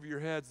most of your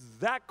heads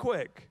that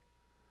quick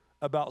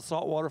about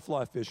saltwater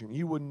fly fishing.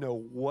 You wouldn't know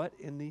what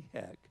in the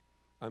heck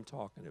I'm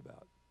talking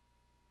about.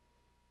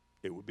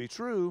 It would be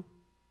true,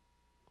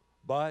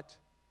 but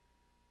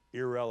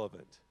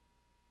irrelevant.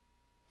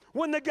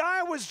 When the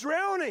guy was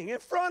drowning in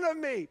front of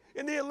me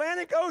in the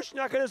Atlantic Ocean,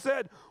 I could have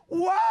said,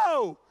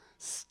 whoa,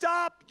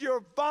 stop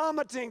your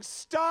vomiting,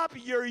 stop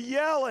your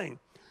yelling.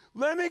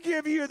 Let me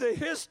give you the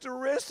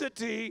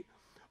historicity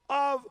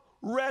of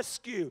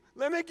rescue.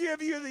 Let me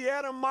give you the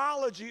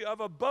etymology of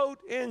a boat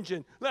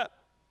engine.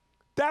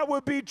 That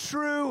would be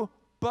true,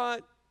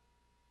 but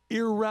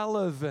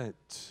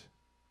irrelevant.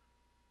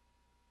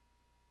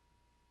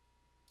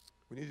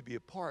 We need to be a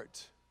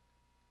part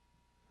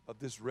of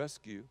this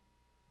rescue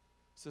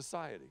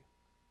society.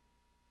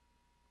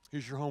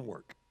 Here's your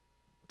homework.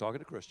 I'm talking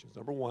to Christians.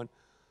 Number one,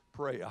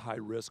 pray a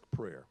high-risk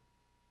prayer.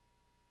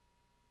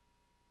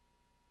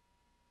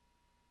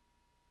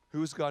 Who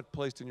has God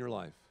placed in your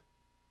life?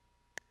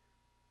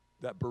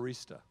 That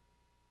barista.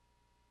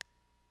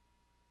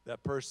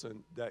 That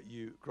person that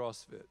you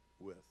CrossFit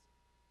with.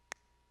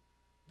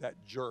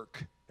 That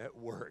jerk at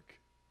work.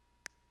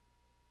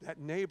 That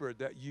neighbor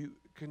that you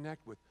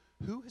connect with.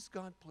 Who has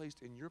God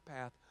placed in your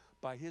path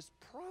by His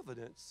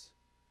providence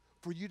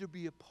for you to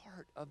be a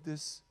part of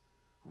this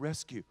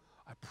rescue?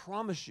 I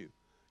promise you,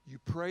 you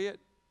pray it,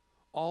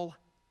 all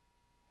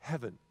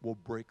heaven will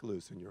break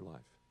loose in your life.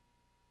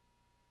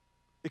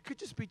 It could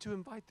just be to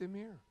invite them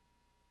here.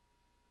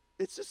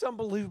 It's just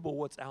unbelievable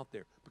what's out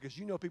there, because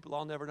you know people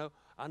I'll never know.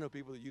 I know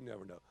people that you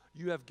never know.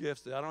 You have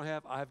gifts that I don't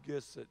have. I have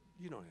gifts that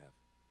you don't have.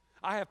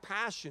 I have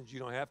passions you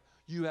don't have.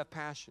 You have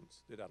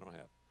passions that I don't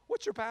have.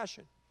 What's your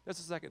passion? That's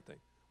the second thing.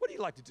 What do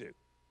you like to do?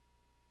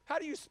 How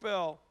do you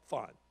spell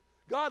fun?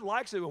 God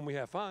likes it when we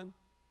have fun.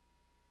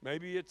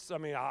 Maybe it's,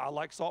 I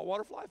like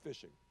saltwater fly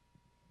fishing.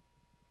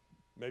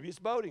 Maybe it's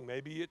boating.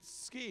 Maybe it's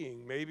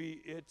skiing.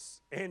 Maybe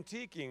it's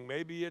antiquing.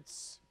 Maybe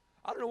it's,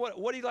 I don't know,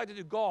 what do you like to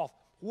do? Golf.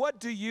 What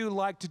do you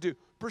like to do?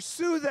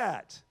 Pursue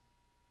that.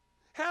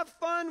 Have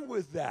fun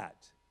with that.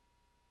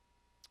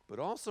 But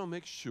also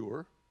make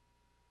sure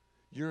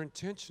you're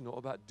intentional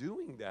about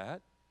doing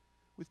that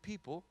with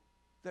people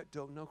that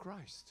don't know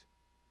Christ.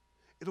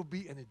 It'll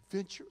be an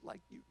adventure like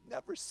you've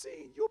never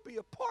seen. You'll be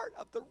a part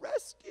of the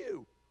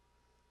rescue.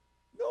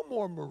 No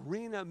more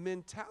marina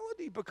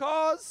mentality,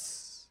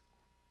 because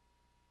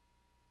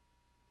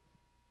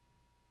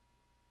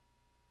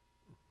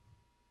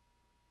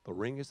the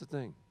ring is the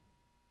thing.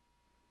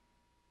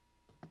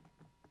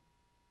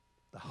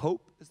 The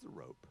hope is the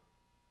rope.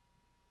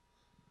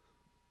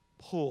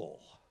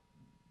 Pull.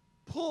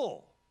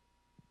 Pull.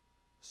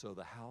 So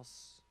the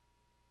house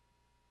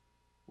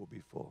will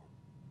be full.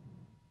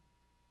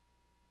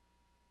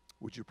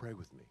 Would you pray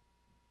with me?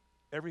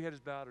 Every head is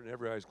bowed and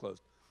every eye is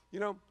closed.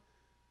 You know,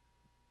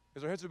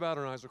 as our heads are bowed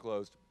and our eyes are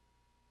closed,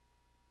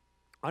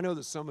 I know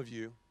that some of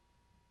you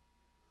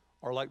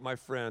are like my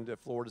friend at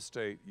Florida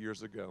State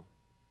years ago.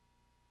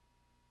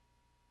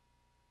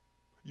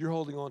 You're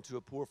holding on to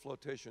a poor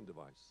flotation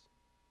device.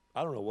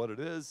 I don't know what it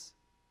is.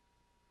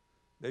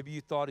 Maybe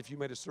you thought if you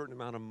made a certain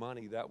amount of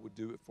money, that would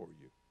do it for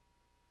you.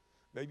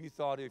 Maybe you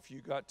thought if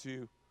you got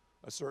to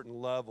a certain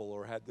level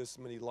or had this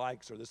many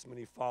likes or this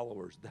many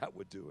followers, that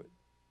would do it.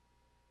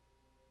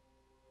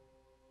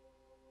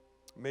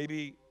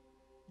 Maybe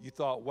you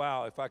thought,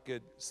 wow, if I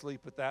could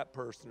sleep with that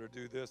person or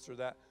do this or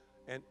that.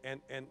 And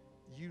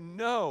you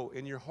know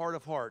in your heart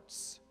of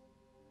hearts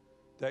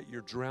that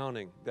you're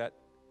drowning, that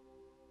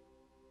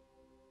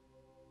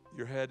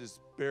your head is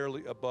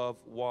barely above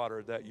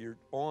water, that you're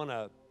on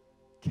a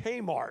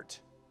Kmart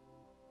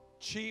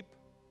cheap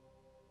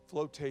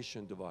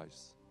flotation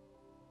device.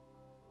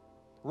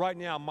 Right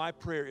now, my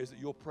prayer is that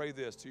you'll pray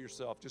this to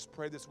yourself. Just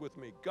pray this with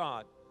me.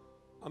 God,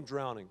 I'm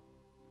drowning.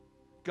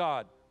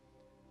 God,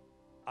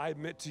 I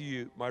admit to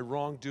you my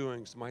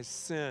wrongdoings, my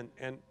sin,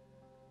 and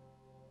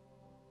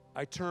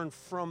I turn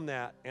from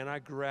that and I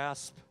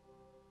grasp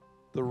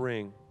the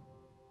ring.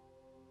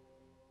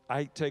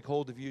 I take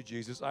hold of you,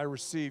 Jesus. I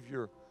receive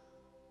your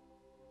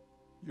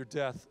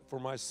death for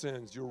my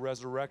sins, your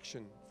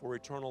resurrection for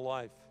eternal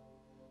life,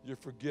 your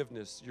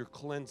forgiveness, your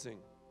cleansing.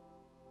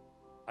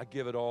 I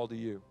give it all to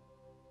you.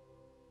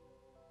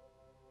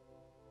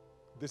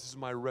 This is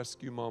my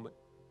rescue moment.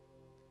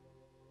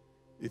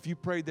 If you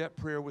prayed that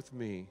prayer with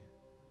me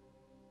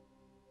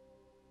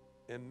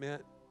and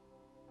meant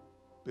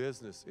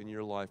business in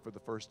your life for the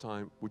first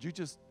time, would you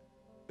just,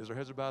 as our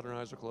heads are bowed and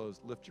our eyes are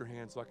closed, lift your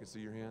hand so I can see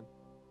your hand?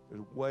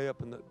 It's way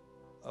up in the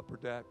upper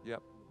deck.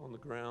 Yep, on the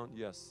ground.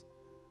 Yes.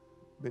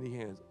 Many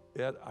hands.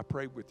 Ed, I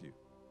prayed with you.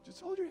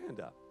 Just hold your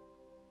hand up.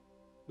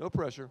 No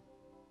pressure.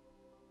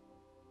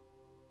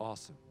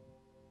 Awesome.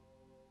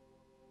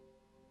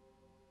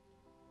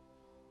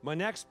 My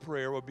next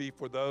prayer will be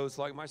for those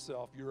like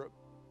myself.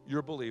 You're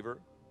a believer.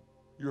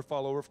 You're a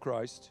follower of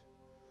Christ.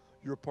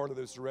 You're a part of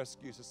this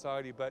rescue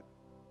society, but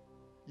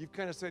you've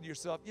kind of said to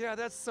yourself, yeah,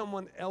 that's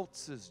someone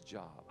else's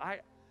job.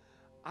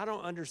 I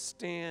don't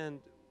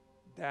understand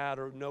that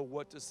or know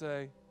what to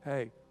say.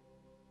 Hey,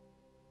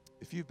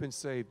 if you've been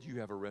saved, you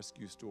have a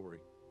rescue story.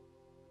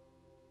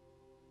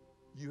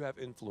 You have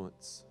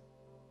influence.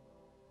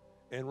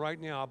 And right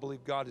now, I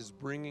believe God is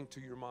bringing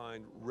to your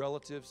mind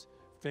relatives,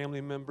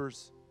 family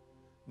members,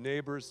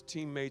 neighbors,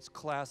 teammates,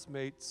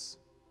 classmates,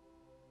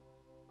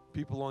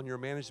 people on your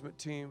management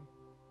team.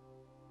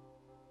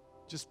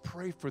 Just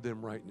pray for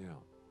them right now.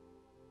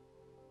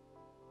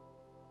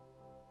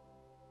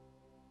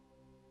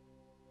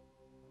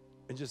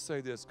 And just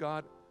say this,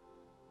 God,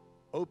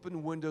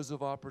 open windows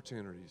of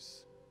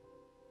opportunities.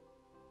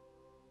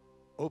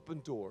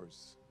 Open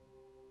doors.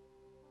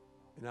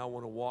 And I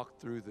want to walk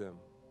through them.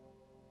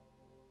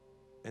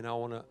 And I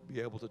want to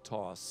be able to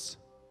toss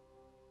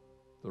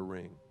the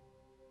ring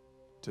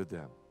to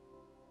them.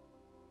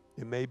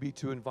 It may be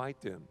to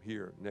invite them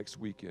here next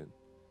weekend.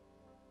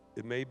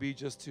 It may be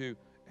just to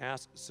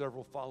ask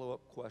several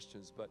follow-up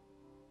questions, but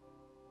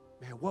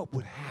man, what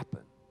would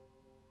happen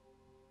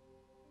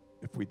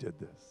if we did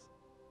this?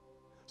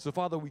 So,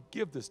 Father, we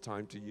give this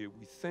time to you.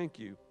 We thank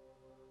you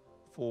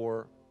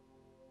for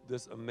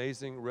this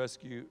amazing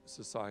rescue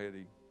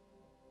society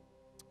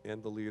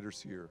and the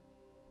leaders here.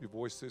 We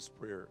voice this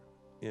prayer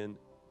in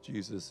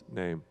Jesus'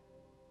 name.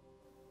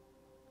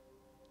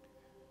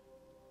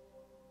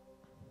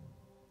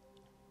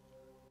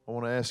 I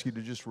want to ask you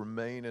to just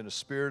remain in a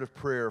spirit of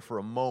prayer for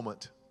a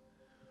moment.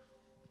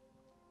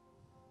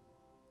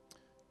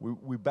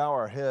 We bow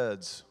our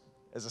heads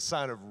as a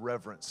sign of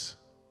reverence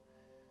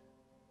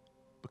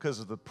because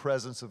of the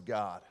presence of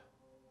God.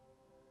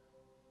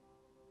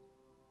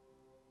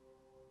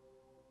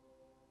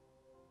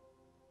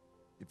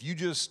 If you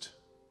just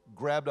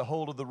grabbed a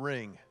hold of the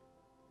ring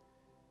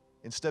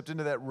and stepped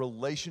into that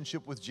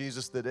relationship with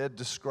Jesus that Ed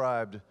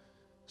described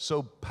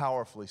so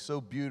powerfully,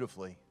 so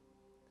beautifully,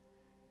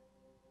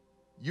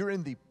 you're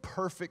in the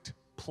perfect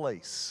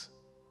place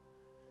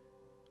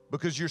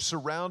because you're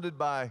surrounded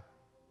by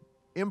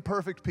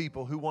imperfect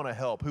people who want to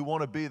help, who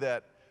want to be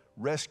that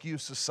rescue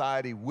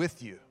society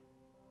with you,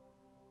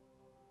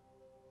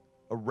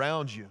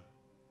 around you.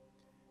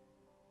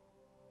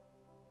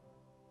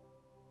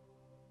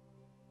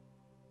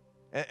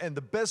 And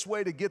the best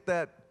way to get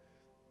that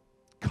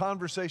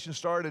conversation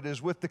started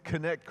is with the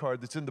Connect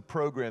card that's in the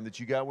program that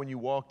you got when you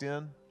walked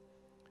in.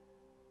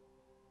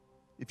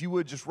 If you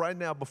would, just right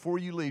now, before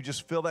you leave,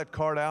 just fill that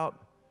card out.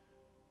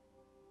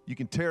 You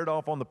can tear it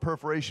off on the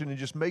perforation and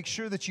just make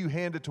sure that you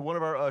hand it to one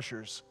of our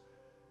ushers.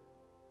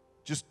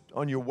 Just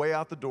on your way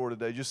out the door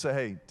today, just say,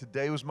 hey,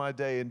 today was my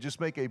day, and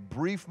just make a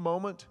brief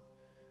moment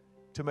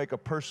to make a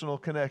personal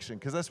connection,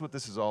 because that's what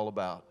this is all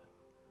about.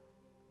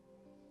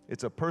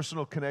 It's a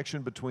personal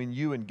connection between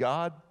you and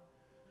God,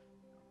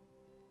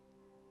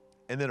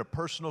 and then a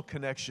personal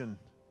connection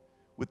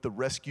with the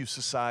rescue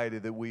society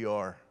that we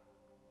are.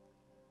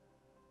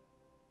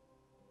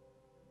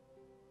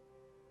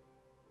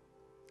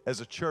 As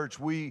a church,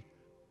 we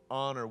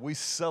honor, we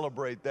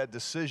celebrate that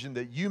decision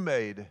that you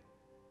made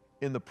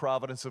in the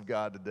providence of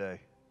God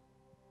today.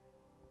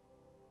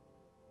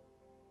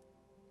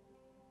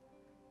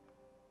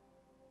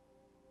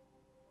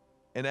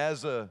 And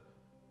as a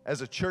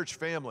church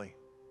family,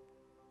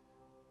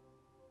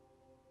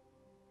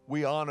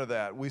 we honor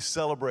that. We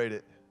celebrate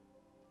it.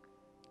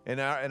 And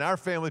our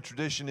family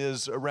tradition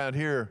is around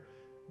here,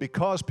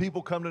 because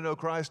people come to know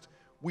Christ,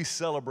 we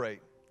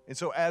celebrate. And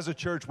so as a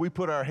church, we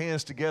put our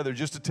hands together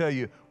just to tell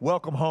you,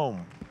 welcome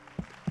home.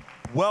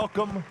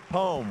 Welcome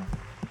home.